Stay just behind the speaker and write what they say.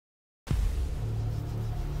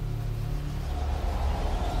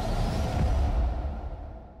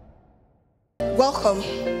Welcome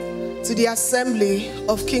to the assembly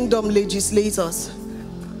of Kingdom Legislators.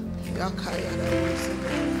 I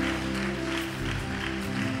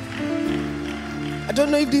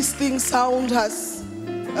don't know if these things sound as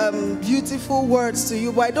beautiful words to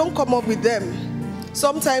you, but I don't come up with them.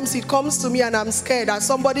 Sometimes it comes to me and I'm scared. As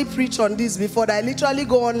somebody preached on this before, that I literally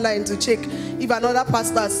go online to check if another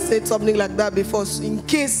pastor has said something like that before, in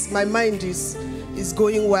case my mind is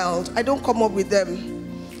going wild. I don't come up with them.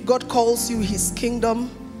 God calls you his kingdom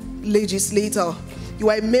legislator. You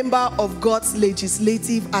are a member of God's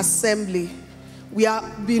legislative assembly. We are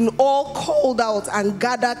being all called out and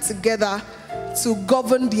gathered together to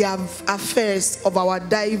govern the affairs of our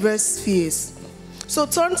diverse spheres. So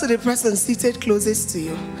turn to the person seated closest to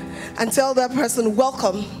you and tell that person,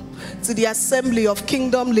 welcome to the assembly of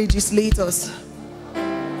Kingdom Legislators.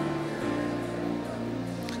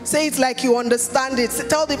 Say it like you understand it.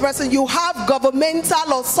 Tell the person, you have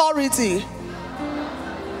governmental authority.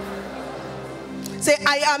 Say,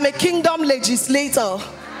 I am a kingdom legislator.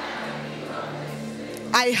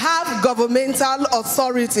 I have governmental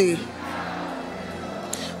authority.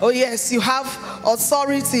 Oh yes, you have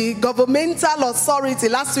authority, governmental authority.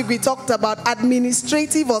 Last week we talked about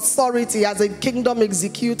administrative authority as a kingdom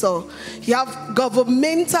executor. You have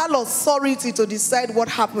governmental authority to decide what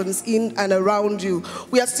happens in and around you.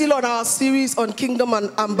 We are still on our series on kingdom and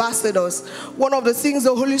ambassadors. One of the things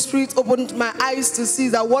the Holy Spirit opened my eyes to see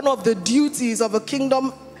is that one of the duties of a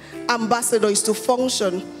kingdom ambassador is to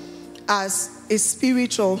function as a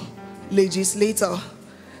spiritual legislator.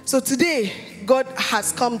 So today, God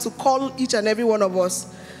has come to call each and every one of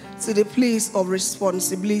us to the place of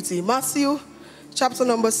responsibility. Matthew chapter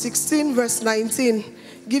number 16, verse 19.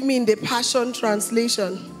 Give me in the Passion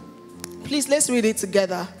Translation. Please, let's read it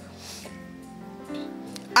together.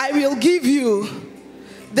 I will give you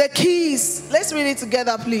the keys. Let's read it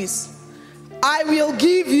together, please. I will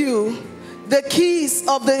give you the keys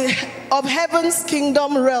of heaven's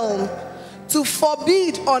kingdom realm to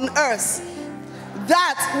forbid on earth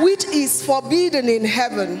that which is forbidden in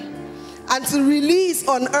heaven, and to release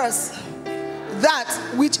on earth that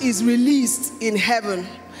which is released in heaven.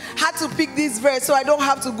 Had to pick this verse so I don't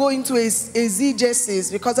have to go into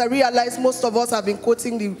exegesis, because I realize most of us have been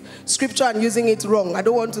quoting the scripture and using it wrong. I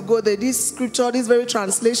don't want to go there. This scripture, this very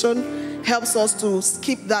translation helps us to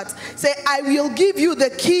skip that. Say, I will give you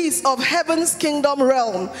the keys of heaven's kingdom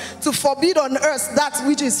realm to forbid on earth that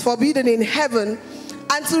which is forbidden in heaven,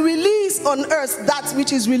 and to release on earth that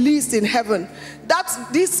which is released in heaven.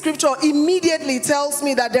 This scripture immediately tells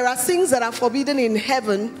me that there are things that are forbidden in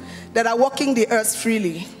heaven that are walking the earth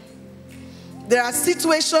freely. There are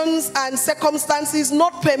situations and circumstances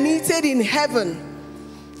not permitted in heaven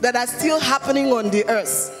that are still happening on the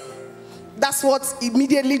earth. That's what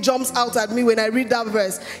immediately jumps out at me when I read that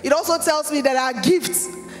verse. It also tells me there are gifts,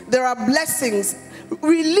 there are blessings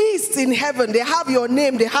released in heaven. They have your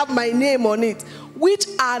name, they have my name on it, which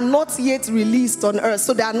are not yet released on earth,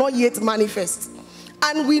 so they are not yet manifest.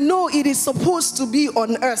 And we know it is supposed to be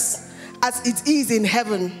on earth as it is in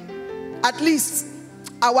heaven. At least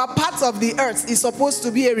our part of the earth is supposed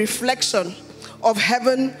to be a reflection of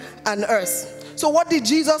heaven and earth. So what did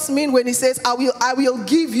Jesus mean when he says, I will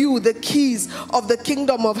give you the keys of the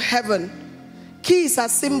kingdom of heaven? Keys are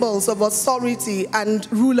symbols of authority and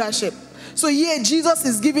rulership. So here Jesus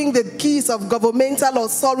is giving the keys of governmental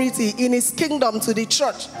authority in his kingdom to the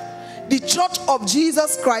church. The church of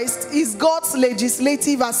Jesus Christ is God's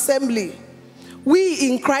legislative assembly. We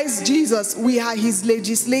in Christ Jesus, we are his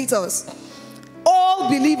legislators. All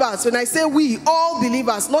believers, when I say we, all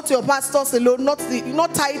believers, not your pastors alone, not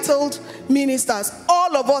titled ministers,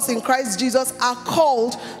 all of us in Christ Jesus are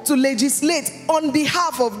called to legislate on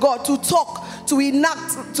behalf of God, to talk, to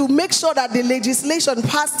enact, to make sure that the legislation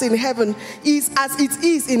passed in heaven is as it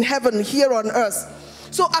is in heaven here on earth.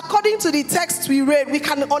 So according to the text we read, we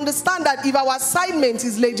can understand that if our assignment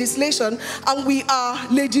is legislation and we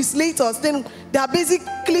are legislators, then there are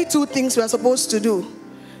basically two things we are supposed to do.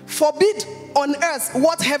 Forbid on earth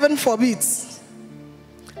what heaven forbids,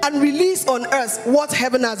 and release on earth what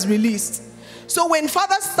heaven has released. So when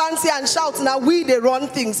Father stands here and shouts, now we they run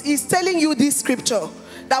things, he's telling you this scripture,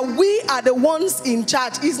 that we are the ones in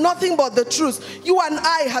charge. Is nothing but the truth. You and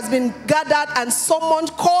I has been gathered and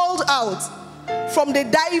summoned, called out from the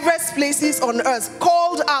diverse places on earth,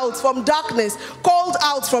 called out from darkness, called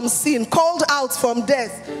out from sin, called out from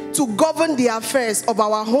death, to govern the affairs of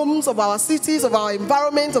our homes, of our cities, of our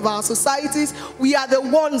environment, of our societies. We are the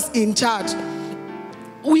ones in charge.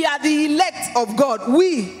 We are the elect of God.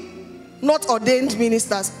 We, not ordained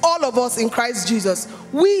ministers, all of us in Christ Jesus,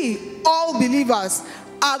 we, all believers,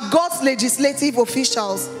 are God's legislative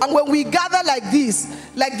officials. And when we gather like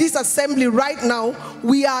this assembly right now,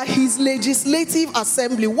 we are his legislative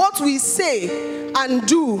assembly. What we say and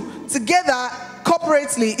do together,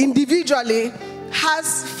 corporately, individually,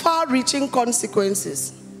 has far-reaching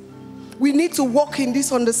consequences. We need to walk in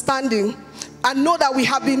this understanding and know that we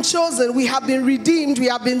have been chosen, we have been redeemed, we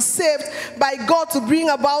have been saved by God to bring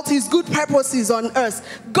about his good purposes on earth.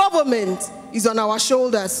 Government is on our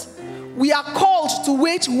shoulders. We are called to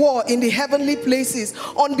wage war in the heavenly places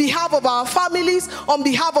on behalf of our families, on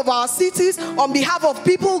behalf of our cities, on behalf of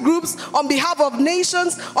people groups, on behalf of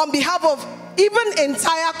nations, on behalf of even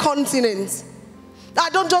entire continents. I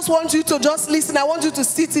don't just want you to just listen. I want you to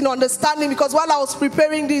sit in understanding, because while I was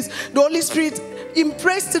preparing this, the Holy Spirit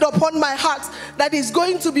impressed it upon my heart that he's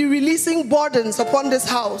going to be releasing burdens upon this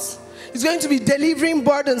house. He's going to be delivering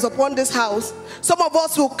burdens upon this house. Some of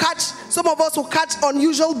us will catch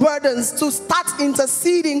unusual burdens to start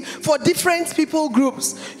interceding for different people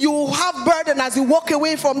groups. You will have burden as you walk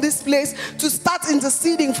away from this place to start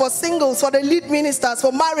interceding for singles, for the lead ministers,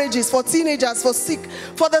 for marriages, for teenagers, for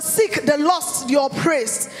the sick, the lost, the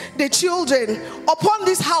oppressed, the children. Upon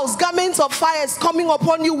this house, garments of fire is coming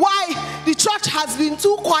upon you. Why? The church has been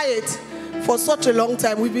too quiet for such a long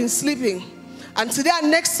time. We've been sleeping. And today and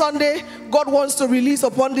next Sunday, God wants to release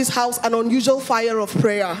upon this house an unusual fire of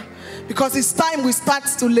prayer. Because it's time we start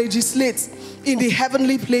to legislate in the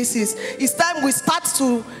heavenly places. It's time we start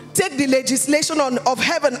to take the legislation of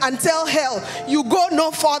heaven and tell hell, you go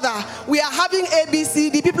no further. We are having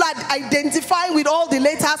ABC. The people are identifying with all the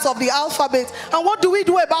letters of the alphabet. And what do we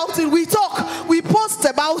do about it? We talk. We post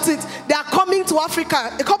about it. They are coming to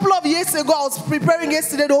Africa. A couple of years ago, I was preparing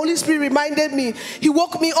yesterday. The Holy Spirit reminded me. He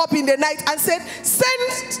woke me up in the night and said,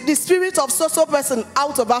 send the spirit of so-so person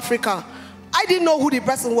out of Africa. I didn't know who the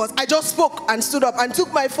person was. I just spoke and stood up and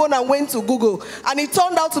took my phone and went to Google. And it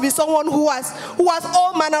turned out to be someone who has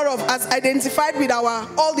all manner of, as identified with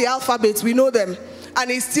all the alphabets. We know them.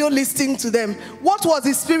 And he's still listening to them. What was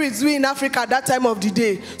the spirit doing in Africa at that time of the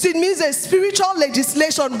day? So it means there's spiritual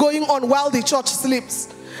legislation going on while the church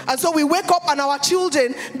sleeps. And so we wake up and our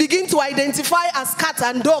children begin to identify as cats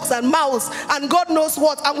and dogs and mouse and God knows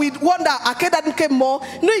what. And we wonder, Akedan came more.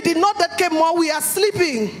 No, it did not that came more. We are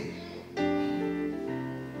sleeping.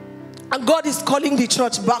 And God is calling the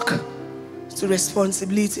church back to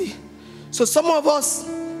responsibility. So some of us,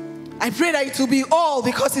 I pray that it will be all,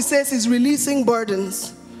 because he says he's releasing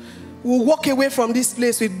burdens. We'll walk away from this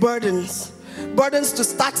place with burdens. Burdens to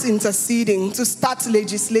start interceding, to start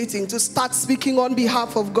legislating, to start speaking on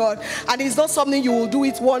behalf of God. And it's not something you will do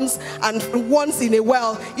it once in a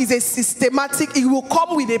while. It's a systematic, it will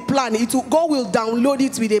come with a plan. God will download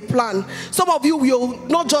it with a plan. Some of you will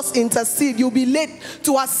not just intercede, you'll be led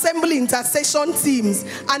to assemble intercession teams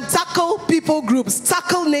and tackle people groups,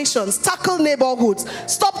 tackle nations, tackle neighborhoods.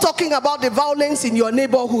 Stop talking about the violence in your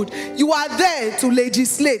neighborhood. You are there to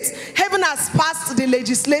legislate. Heaven has passed the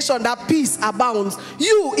legislation that peace abounds.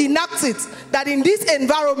 You enact it, that in this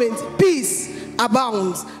environment peace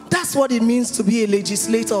abounds. That's what it means to be a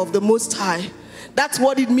legislator of the Most High. That's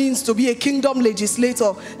what it means to be a kingdom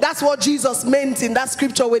legislator. That's what Jesus meant in that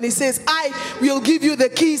scripture when he says, I will give you the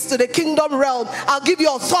keys to the kingdom realm. I'll give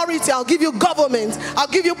you authority. I'll give you government. I'll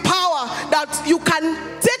give you power that you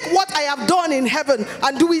can take what I have done in heaven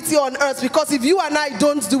and do it here on earth. Because if you and I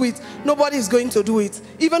don't do it, nobody is going to do it.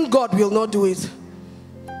 Even God will not do it.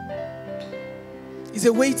 It's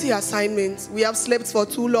a weighty assignment. We have slept for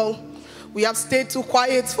too long. We have stayed too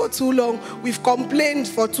quiet for too long. We've complained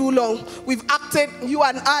for too long. We've acted, you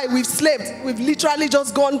and I, we've slept. We've literally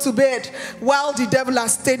just gone to bed while the devil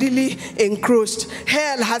has steadily encroached.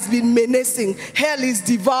 Hell has been menacing. Hell is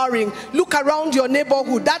devouring. Look around your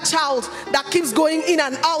neighborhood. That child that keeps going in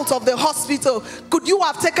and out of the hospital. Could you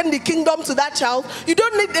have taken the kingdom to that child?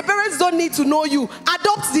 The parents don't need to know you.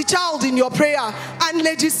 Adopt the child in your prayer and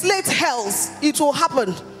legislate hells. It will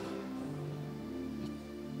happen.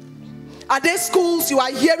 Are there schools you are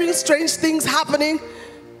hearing strange things happening?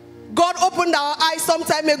 God opened our eyes some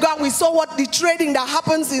time ago and we saw what the trading that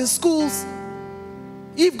happens in schools.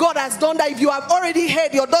 If God has done that, if you have already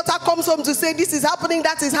heard, your daughter comes home to say this is happening,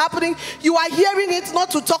 that is happening, you are hearing it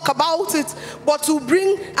not to talk about it, but to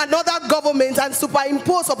bring another government and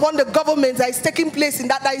superimpose upon the government that is taking place in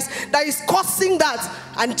that is causing that,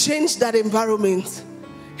 and change that environment.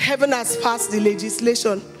 Heaven has passed the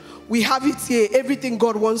legislation. We have it here, everything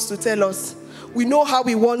God wants to tell us. We know how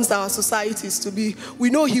he wants our societies to be. We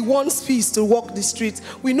know he wants peace to walk the streets.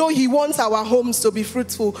 We know he wants our homes to be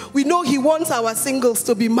fruitful. We know he wants our singles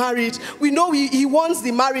to be married. We know he wants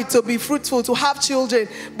the married to be fruitful, to have children.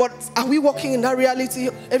 But are we walking in that reality,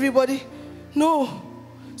 everybody? No.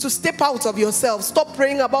 to step out of yourself. Stop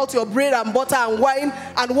praying about your bread and butter and wine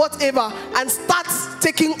and whatever, and start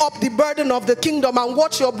taking up the burden of the kingdom and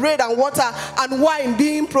watch your bread and water and wine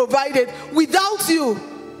being provided without you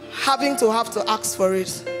having to ask for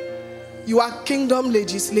it. You are kingdom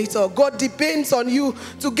legislator. God depends on you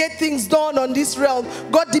to get things done on this realm.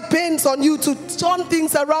 God depends on you to turn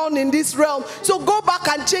things around in this realm. So go back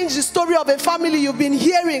and change the story of a family you've been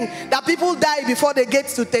hearing, that people die before they get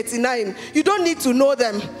to 39. You don't need to know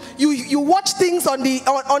them. You watch things on the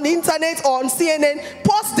internet or on CNN,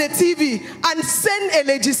 pause the TV and send a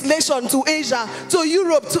legislation to Asia, to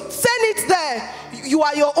Europe, to send it there. You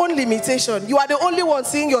are your own limitation. You are the only one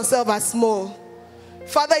seeing yourself as small.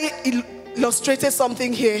 Father illustrated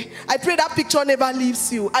something here. I pray that picture never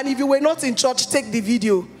leaves you. And if you were not in church, take the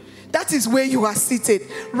video. That is where you are seated,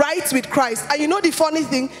 right with Christ. And you know the funny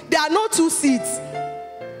thing? There are no two seats.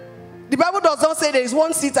 The Bible does not say there is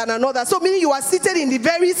one seat and another. So meaning you are seated in the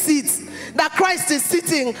very seat that Christ is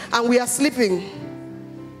sitting and we are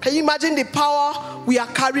sleeping. Can you imagine the power we are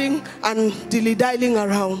carrying and dilly-dallying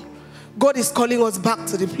around? God is calling us back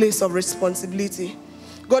to the place of responsibility.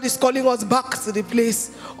 God is calling us back to the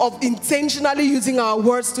place of intentionally using our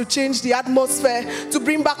words to change the atmosphere, to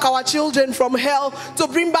bring back our children from hell, to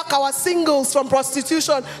bring back our singles from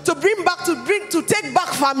prostitution, to take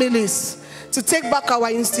back families, to take back our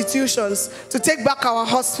institutions, to take back our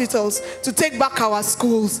hospitals, to take back our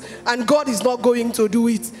schools. And God is not going to do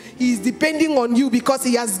it. He is depending on you because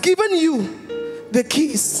He has given you the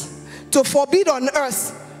keys to forbid on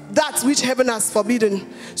earth that which heaven has forbidden.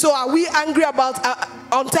 So are we angry about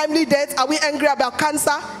untimely death? Are we angry about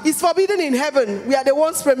cancer? It's forbidden in heaven. We are the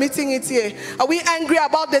ones permitting it here. Are we angry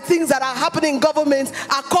about the things that are happening in government?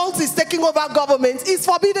 Our cult is taking over government. It's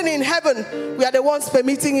forbidden in heaven. We are the ones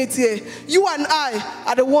permitting it here. You and I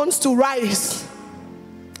are the ones to rise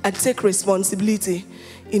and take responsibility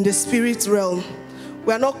in the spirit realm.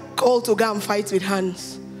 We are not called to go and fight with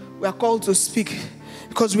hands. We are called to speak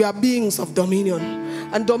because we are beings of dominion.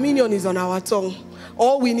 And dominion is on our tongue.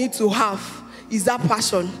 All we need to have is that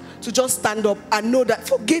passion to just stand up and know that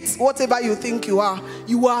forget whatever you think you are.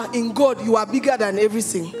 You are in God. You are bigger than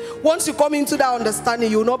everything. Once you come into that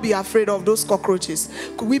understanding, you will not be afraid of those cockroaches.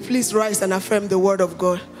 Could we please rise and affirm the word of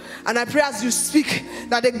God? And I pray as you speak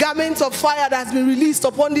that the garment of fire that has been released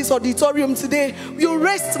upon this auditorium today will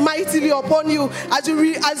rest mightily upon you as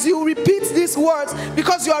you repeat these words,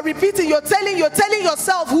 because you are repeating, you're telling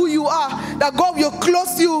yourself who you are, that God will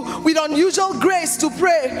clothe you with unusual grace to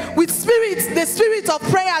pray, with the spirit of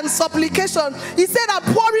prayer and supplication. He said, I'm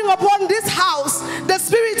pouring upon this house the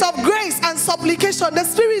spirit of grace and supplication, the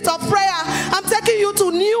spirit of prayer. I'm taking you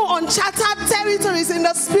to new uncharted territories in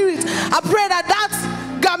the spirit. I pray that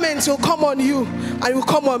garment will come on you and will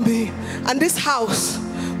come on me. And this house,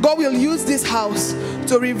 God will use this house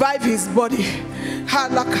to revive His body.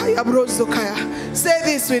 Say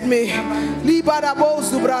this with me.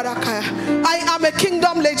 I am a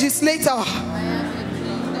kingdom legislator.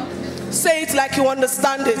 Say it like you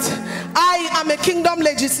understand it. I am a kingdom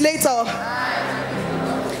legislator.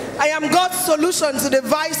 I am God's solution to the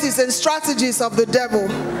vices and strategies of the devil.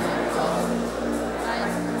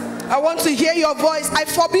 I want to hear your voice. I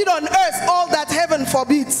forbid on earth all that heaven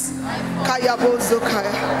forbids.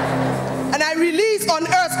 And I release on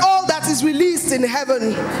earth all that is released in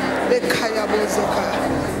heaven.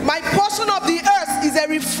 My portion of the earth is a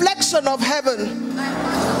reflection of heaven.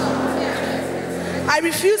 I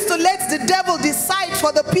refuse to let the devil decide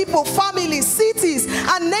for the people, families, cities,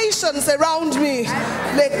 and nations around me.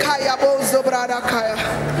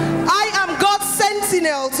 I am God's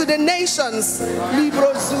sentinel to the nations.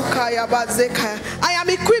 I am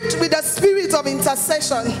equipped with the spirit of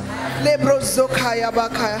intercession.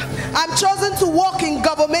 I'm chosen to walk in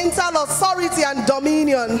governmental authority and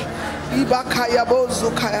dominion.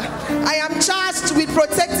 I am charged with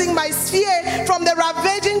protecting my sphere from the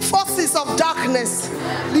ravaging forces of darkness.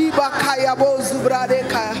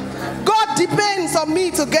 God depends on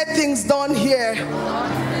me to get things done here.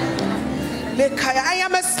 I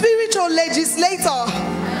am a spiritual legislator.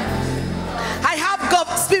 I have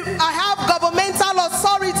governmental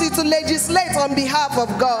authority to legislate on behalf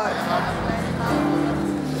of God.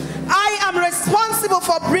 I am responsible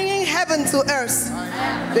for bringing heaven to earth.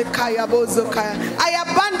 I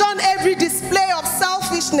abandon every display of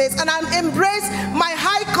selfishness and I embrace my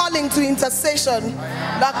high calling to intercession.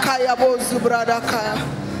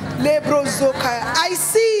 I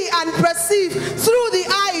see and perceive through the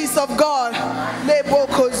eyes of God.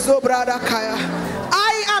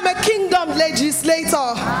 I am a kingdom legislator.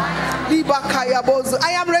 I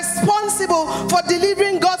am responsible for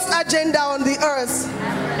delivering God's agenda on the earth.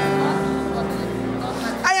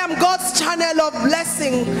 I channel of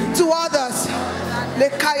blessing to others.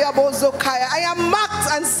 I am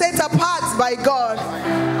marked and set apart by God.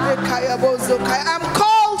 I am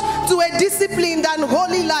called to a disciplined and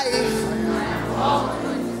holy life.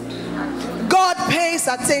 God pays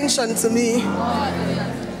attention to me.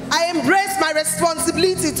 I embrace my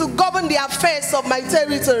responsibility to govern the affairs of my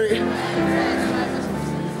territory.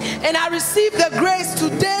 And I receive the grace to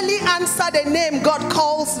daily answer the name God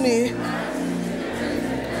calls me.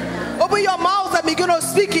 Open your mouth and begin to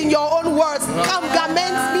speak in your own words. Come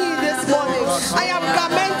garment me this morning. I am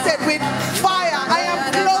garmented with fire. I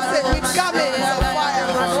am clothed with garments of fire.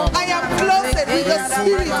 I am clothed with the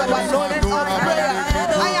spirit of anointing of prayer.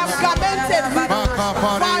 I am garmented with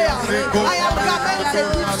fire. I am garmented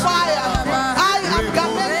with fire. I am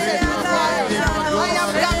garmented with fire. I am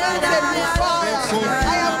garmented with fire.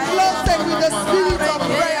 I am clothed with the spirit of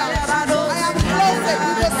prayer. I am clothed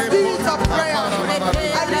with the spirit of prayer.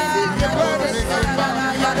 I receive the word.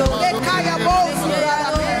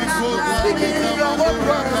 Speaking in your own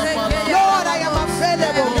words. Lord, I am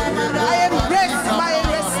available. I embrace my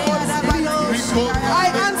responsibility. I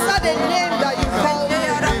answer the name that you call me.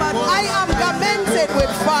 I am garmented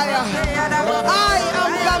with fire. I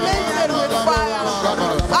am garmented with fire.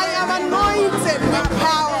 I am anointed with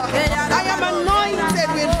power. I am anointed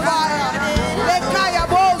with fire.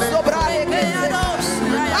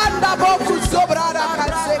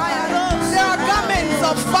 There are garments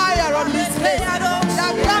of fire on this place. There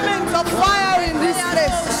are garments of fire in this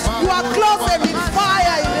place. You are clothed with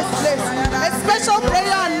fire in this place. A special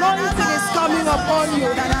prayer anointing is coming upon you.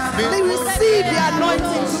 Receive the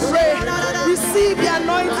anointing to pray. Receive the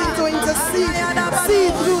anointing to intercede. See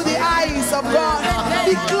through the eyes of God.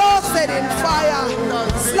 Be clothed in fire.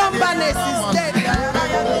 Slumberness is dead.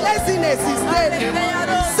 Laziness is dead.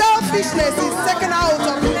 Selfishness is taken out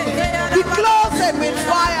of you. Be clothed with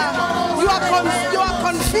fire. You are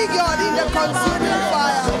configured in the consuming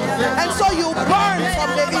fire. And so you burn from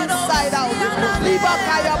the inside out. They are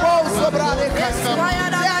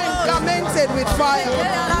garmented with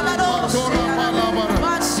fire.